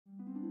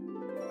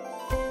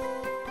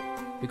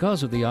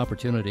Because of the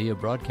opportunity of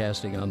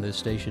broadcasting on this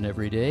station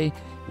every day,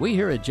 we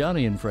here at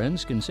Joni and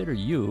Friends consider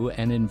you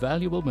an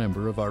invaluable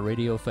member of our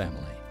radio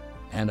family.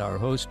 And our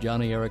host,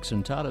 Joni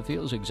Eareckson Tada,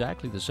 feels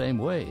exactly the same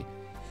way.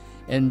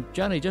 And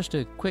Joni, just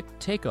a quick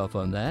takeoff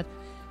on that,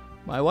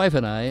 my wife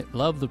and I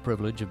love the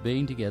privilege of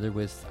being together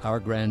with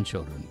our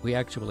grandchildren. We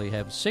actually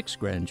have 6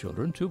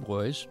 grandchildren, 2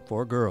 boys,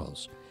 4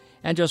 girls.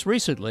 And just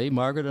recently,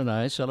 Margaret and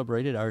I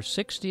celebrated our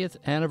 60th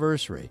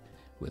anniversary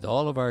with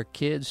all of our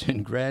kids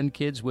and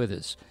grandkids with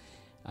us.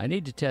 I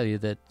need to tell you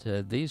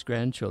that these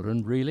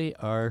grandchildren really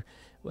are,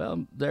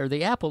 well, they're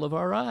the apple of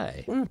our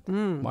eye.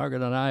 Mm-hmm.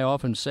 Margaret and I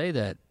often say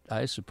that.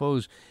 I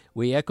suppose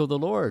we echo the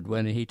Lord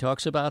when he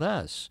talks about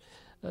us.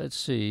 Let's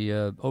see,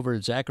 over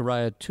at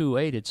Zechariah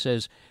 2:8 it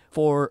says,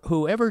 "For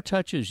whoever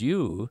touches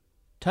you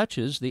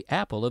touches the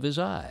apple of his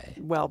eye."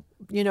 Well,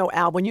 you know,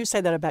 Al, when you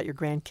say that about your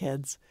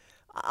grandkids,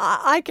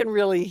 I can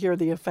really hear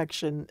the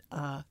affection,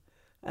 and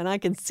I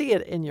can see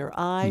it in your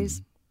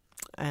eyes.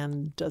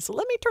 And so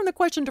let me turn the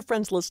question to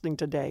friends listening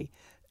today.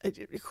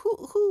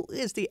 Who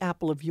is the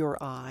apple of your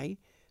eye?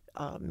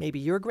 Maybe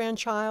your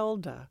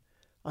grandchild,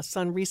 a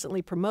son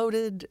recently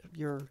promoted,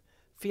 your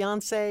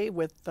fiance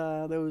with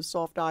those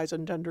soft eyes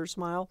and tender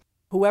smile.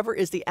 Whoever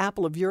is the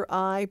apple of your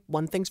eye,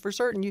 one thing's for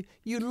certain,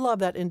 you love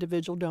that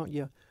individual, don't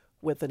you?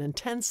 With an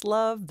intense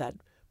love, that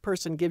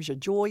person gives you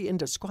joy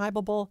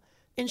indescribable.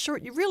 In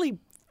short, you really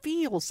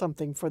feel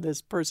something for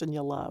this person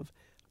you love.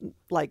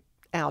 Like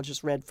Al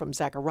just read from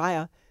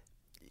Zechariah,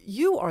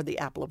 you are the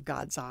apple of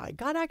God's eye.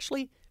 God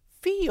actually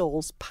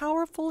feels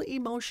powerful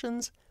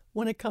emotions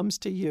when it comes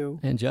to you.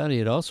 And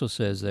Joni, it also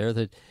says there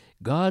that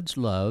God's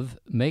love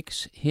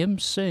makes him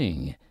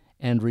sing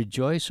and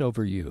rejoice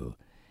over you.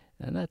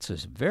 And that's a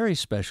very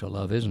special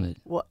love, isn't it?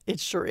 Well, it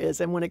sure is.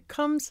 And when it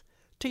comes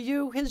to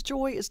you, his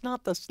joy is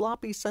not the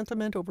sloppy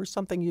sentiment over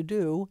something you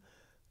do,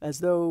 as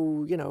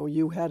though, you know,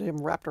 you had him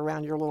wrapped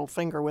around your little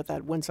finger with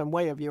that winsome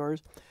way of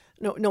yours.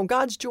 No,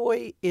 God's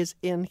joy is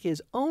in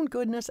his own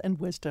goodness and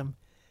wisdom,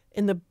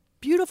 in the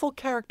beautiful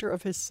character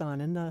of his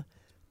Son, in the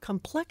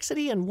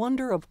complexity and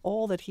wonder of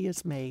all that he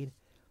has made.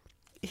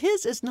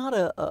 His is not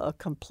a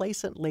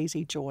complacent,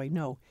 lazy joy.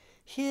 No,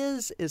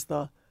 his is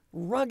the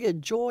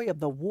rugged joy of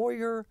the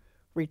warrior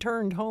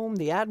returned home,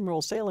 the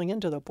admiral sailing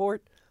into the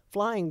port,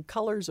 flying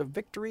colors of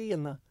victory,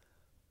 and the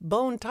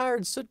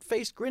bone-tired,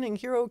 soot-faced, grinning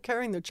hero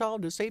carrying the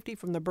child to safety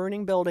from the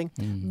burning building.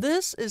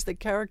 This is the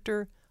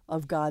character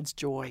of God's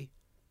joy.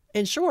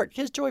 In short,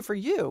 his joy for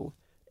you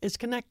is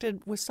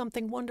connected with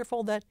something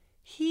wonderful that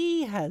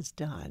he has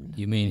done.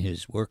 You mean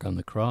his work on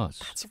the cross?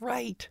 That's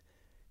right.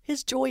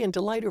 His joy and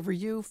delight over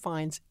you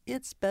finds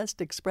its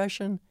best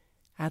expression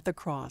at the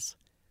cross.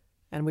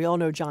 And we all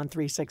know John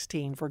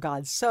 3:16, for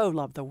God so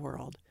loved the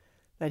world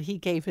that he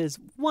gave his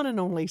one and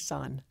only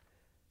Son.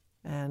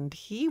 And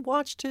he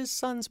watched his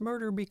Son's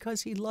murder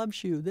because he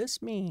loves you.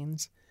 This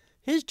means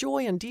his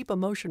joy and deep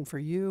emotion for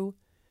you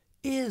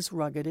is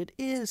rugged, it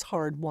is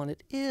hard-won,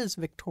 it is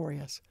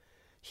victorious.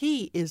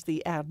 He is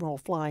the admiral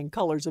flying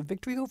colors of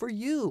victory over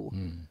you.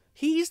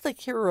 He's the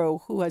hero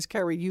who has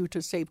carried you to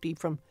safety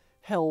from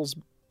hell's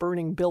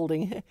burning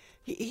building.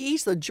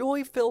 He's the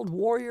joy-filled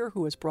warrior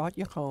who has brought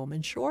you home.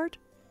 In short,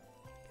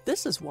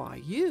 this is why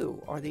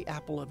you are the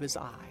apple of his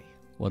eye.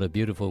 What a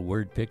beautiful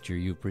word picture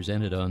you've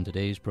presented on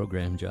today's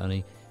program,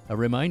 Joni. A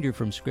reminder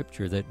from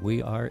Scripture that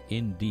we are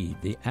indeed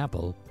the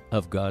apple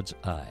of God's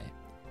eye.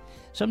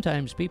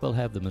 Sometimes people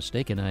have the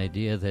mistaken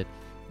idea that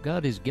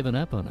God has given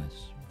up on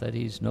us, that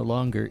he's no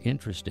longer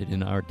interested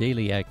in our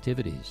daily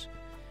activities.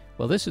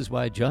 Well, this is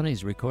why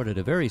Joni's recorded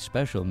a very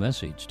special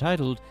message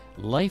titled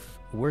Life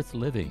Worth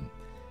Living.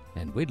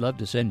 And we'd love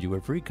to send you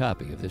a free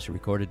copy of this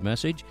recorded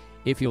message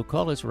if you'll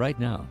call us right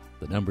now.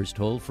 The number's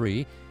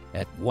toll-free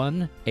at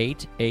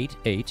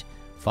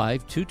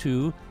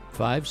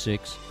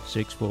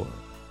 1-888-522-5664.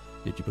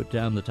 Did you put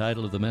down the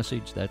title of the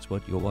message? That's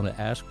what you'll want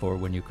to ask for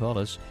when you call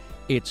us.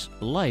 It's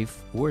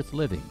Life Worth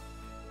Living.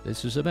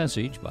 This is a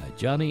message by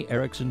Joni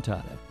Eareckson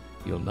Tada.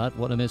 You'll not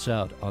want to miss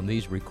out on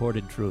these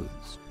recorded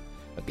truths.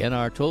 Again,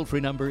 our toll-free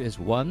number is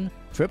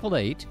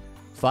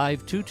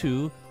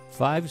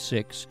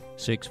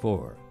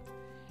 1-888-522-5664.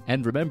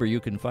 And remember,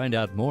 you can find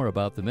out more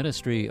about the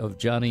ministry of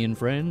Joni and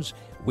Friends,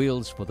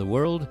 Wheels for the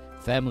World,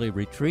 family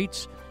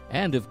retreats,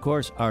 and, of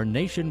course, our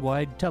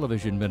nationwide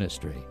television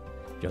ministry.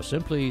 Just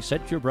simply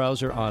set your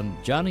browser on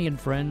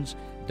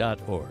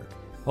joniandfriends.org.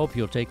 Hope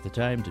you'll take the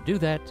time to do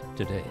that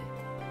today.